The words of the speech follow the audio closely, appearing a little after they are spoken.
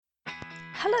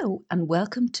Hello and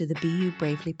welcome to the Be You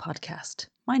Bravely podcast.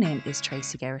 My name is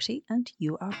Tracy Garrity and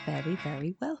you are very,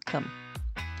 very welcome.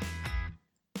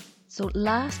 So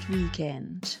last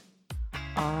weekend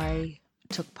I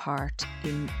took part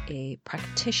in a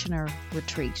practitioner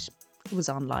retreat. It was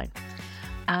online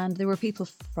and there were people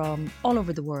from all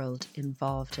over the world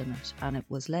involved in it, and it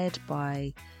was led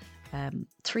by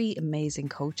three amazing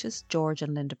coaches, George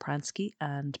and Linda Pransky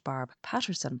and Barb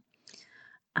Patterson,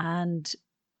 and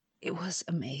it was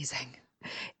amazing.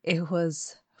 It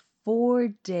was 4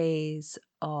 days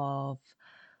of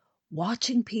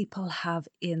watching people have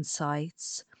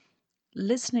insights,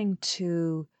 listening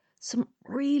to some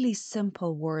really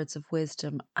simple words of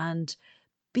wisdom, and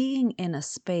being in a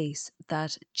space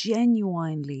that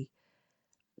genuinely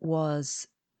was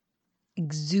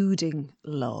exuding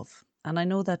love. And I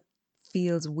know that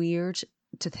feels weird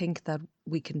to think that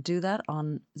we can do that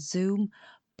on Zoom,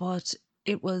 but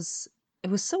it was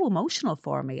so emotional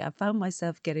for me. I found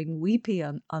myself getting weepy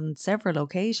on several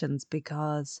occasions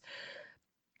because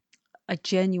I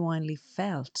genuinely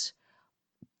felt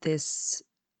this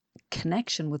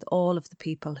connection with all of the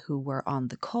people who were on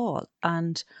the call.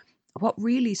 And what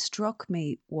really struck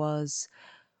me was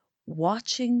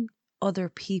watching other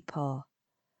people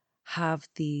have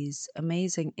these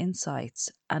amazing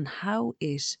insights and how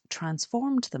it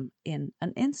transformed them in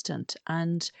an instant.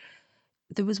 And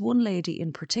there was one lady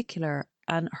in particular,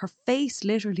 and her face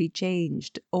literally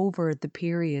changed over the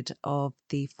period of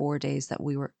the 4 days that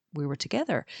we were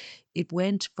together. It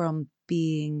went from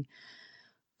being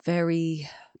very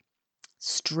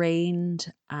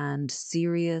strained and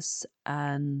serious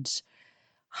and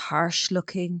harsh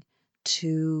looking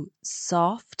to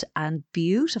soft and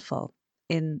beautiful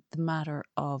in the matter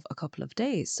of a couple of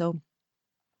days. So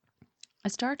I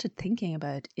started thinking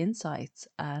about insights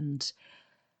and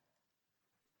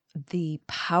the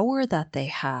power that they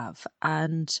have.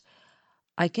 And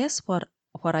I guess what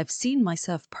I've seen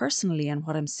myself personally and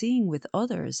what I'm seeing with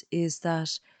others is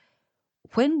that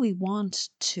when we want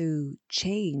to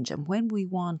change and when we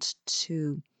want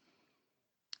to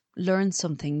learn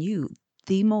something new,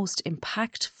 the most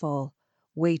impactful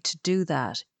way to do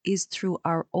that is through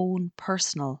our own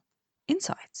personal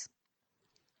insights.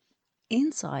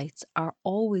 Insights are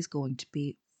always going to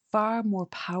be far more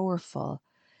powerful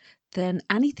than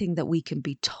anything that we can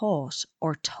be taught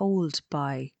or told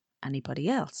by anybody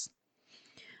else.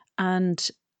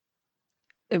 And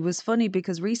it was funny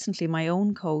because recently my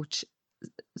own coach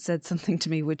said something to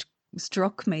me which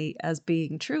struck me as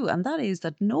being true, and that is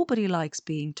that nobody likes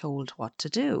being told what to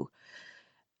do.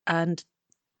 And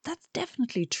that's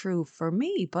definitely true for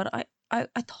me, but I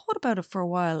thought about it for a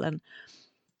while, and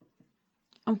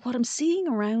what I'm seeing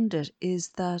around it is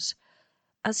that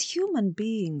as human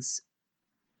beings,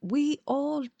 we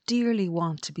all dearly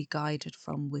want to be guided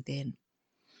from within.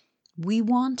 We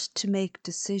want to make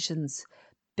decisions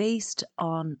based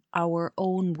on our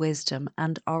own wisdom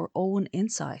and our own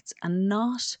insights and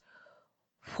not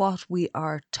what we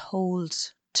are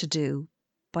told to do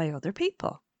by other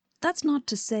people. That's not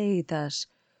to say that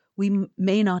we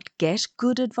may not get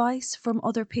good advice from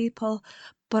other people,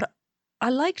 but I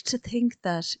like to think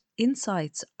that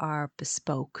insights are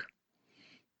bespoke.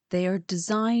 They are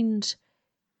designed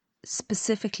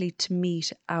specifically to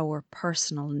meet our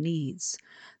personal needs.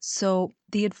 So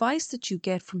the advice that you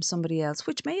get from somebody else,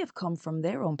 which may have come from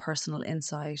their own personal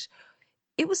insight,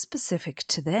 it was specific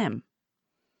to them.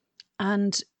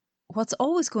 And what's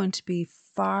always going to be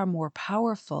far more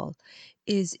powerful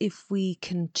is if we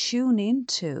can tune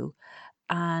into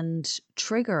and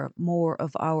trigger more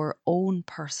of our own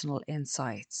personal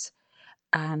insights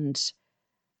and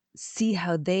see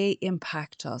how they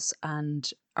impact us and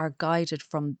are guided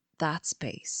from that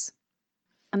space.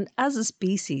 And as a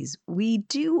species, we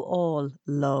do all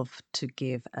love to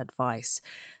give advice,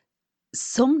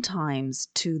 sometimes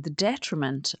to the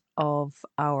detriment of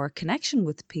our connection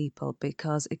with people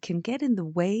because it can get in the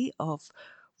way of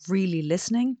really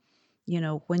listening. You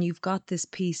know, when you've got this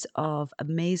piece of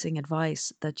amazing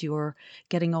advice that you're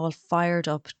getting all fired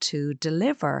up to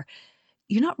deliver,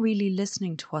 you're not really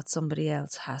listening to what somebody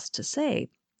else has to say.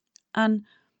 And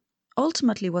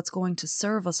ultimately, what's going to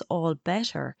serve us all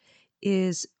better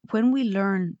is when we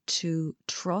learn to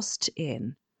trust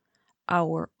in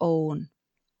our own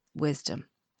wisdom.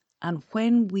 And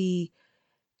when we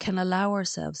can allow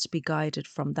ourselves to be guided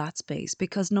from that space,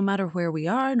 because no matter where we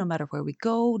are, no matter where we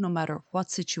go, no matter what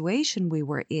situation we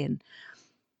were in,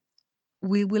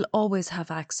 we will always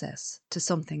have access to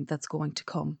something that's going to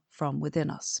come from within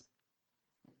us.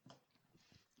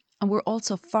 And we're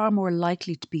also far more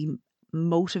likely to be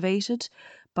motivated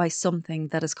by something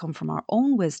that has come from our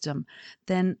own wisdom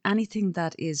than anything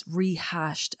that is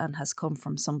rehashed and has come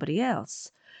from somebody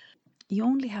else. You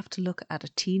only have to look at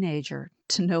a teenager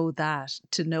to know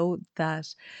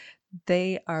that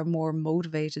they are more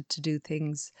motivated to do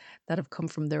things that have come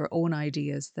from their own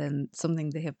ideas than something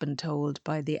they have been told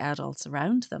by the adults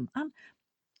around them. And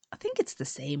I think it's the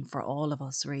same for all of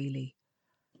us, really.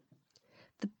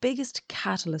 The biggest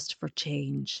catalyst for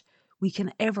change we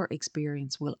can ever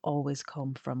experience will always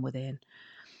come from within.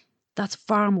 That's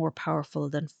far more powerful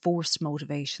than forced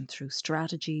motivation through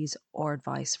strategies or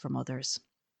advice from others.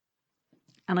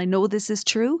 And I know this is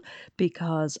true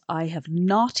because I have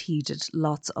not heeded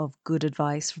lots of good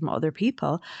advice from other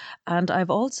people. And I've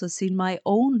also seen my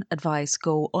own advice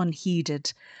go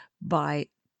unheeded by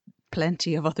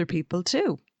plenty of other people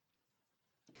too.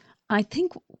 I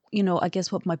think, I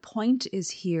guess what my point is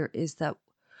here is that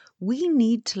we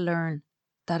need to learn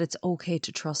that it's okay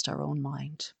to trust our own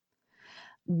mind.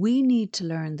 We need to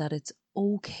learn that it's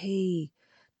okay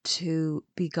to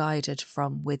be guided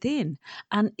from within.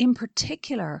 And in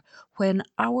particular, when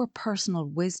our personal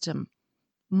wisdom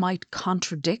might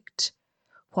contradict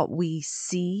what we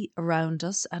see around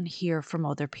us and hear from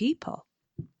other people.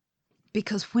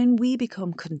 Because when we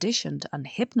become conditioned and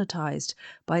hypnotized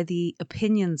by the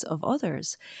opinions of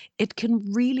others, it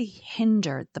can really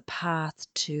hinder the path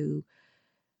to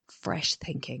fresh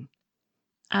thinking.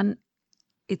 And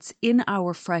it's in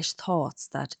our fresh thoughts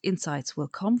that insights will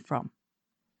come from.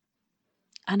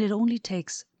 And it only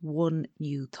takes one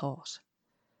new thought.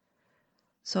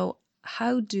 So,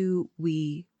 how do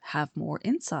we have more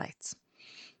insights?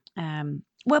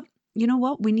 Well, you know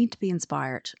what? We need to be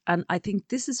inspired. And I think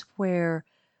this is where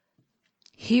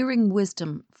hearing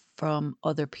wisdom from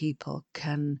other people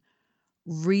can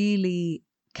really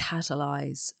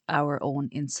catalyze our own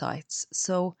insights.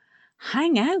 So,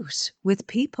 hang out with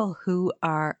people who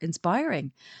are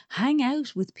inspiring, hang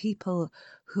out with people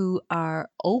who are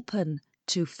open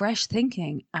to fresh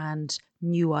thinking and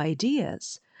new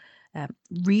ideas.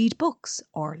 Read books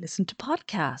or listen to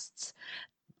podcasts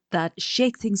that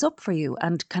shake things up for you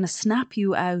and kind of snap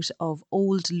you out of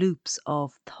old loops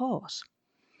of thought.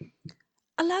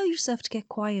 Allow yourself to get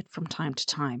quiet from time to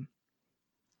time.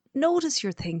 Notice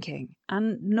your thinking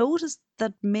and notice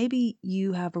that maybe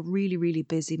you have a really, really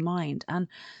busy mind, and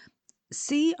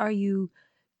see, are you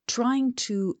trying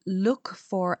to look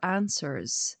for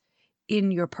answers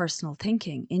in your personal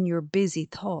thinking, in your busy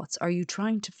thoughts? Are you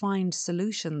trying to find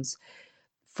solutions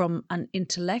from an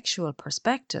intellectual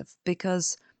perspective?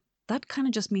 Because that kind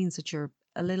of just means that you're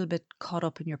a little bit caught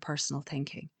up in your personal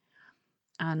thinking.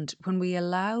 And when we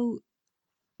allow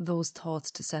those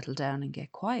thoughts to settle down and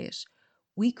get quiet,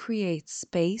 we create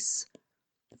space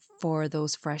for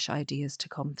those fresh ideas to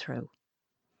come through.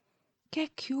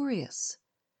 Get curious.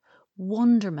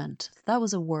 Wonderment. That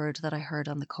was a word that I heard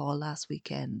on the call last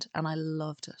weekend, and I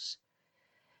loved it.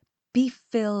 Be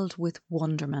filled with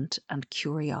wonderment and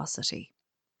curiosity,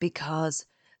 because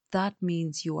that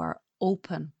means you are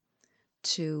open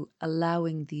to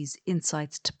allowing these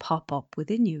insights to pop up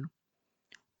within you.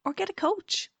 Or get a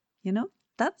coach.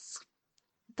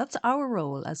 That's our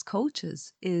role as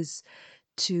coaches, is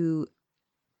to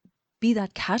be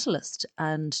that catalyst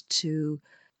and to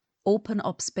open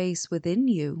up space within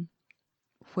you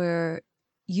where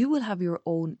you will have your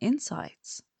own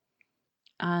insights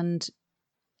and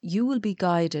you will be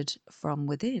guided from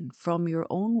within, from your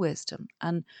own wisdom.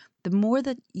 And the more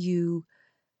that you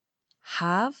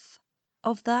have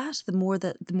of that,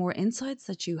 the more insights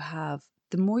that you have,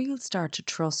 the more you'll start to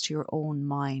trust your own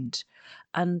mind.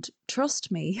 And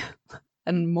trust me,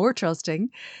 and more trusting,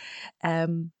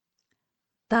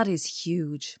 that is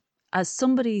huge. As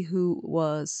somebody who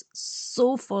was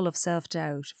so full of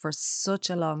self-doubt for such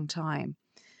a long time,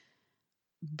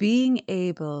 being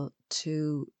able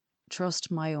to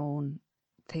trust my own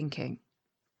thinking,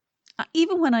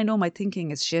 even when I know my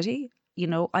thinking is shitty,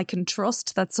 I can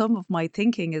trust that some of my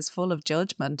thinking is full of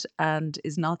judgment and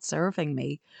is not serving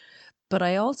me. But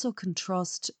I also can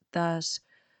trust that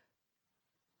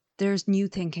there's new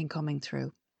thinking coming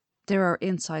through. There are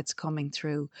insights coming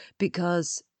through,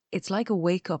 because it's like a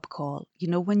wake-up call.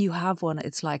 When you have one,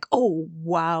 it's like, oh,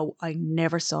 wow, I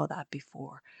never saw that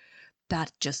before.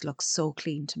 That just looks so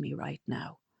clean to me right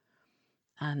now.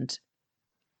 And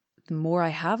the more I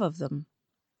have of them,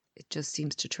 it just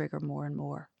seems to trigger more and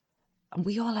more. And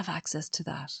we all have access to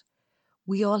that.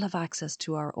 We all have access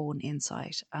to our own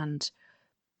insight. And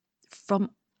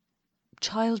from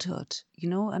childhood,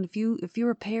 and if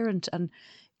you're a parent and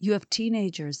you have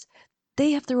teenagers,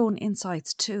 they have their own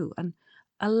insights too. And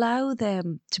allow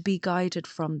them to be guided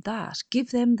from that. Give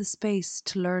them the space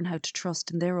to learn how to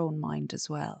trust in their own mind as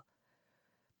well.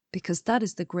 Because that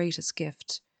is the greatest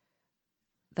gift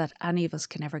that any of us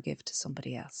can ever give to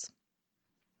somebody else.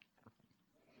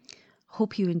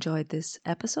 Hope you enjoyed this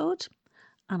episode,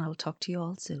 and I'll talk to you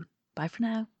all soon. Bye for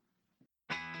now.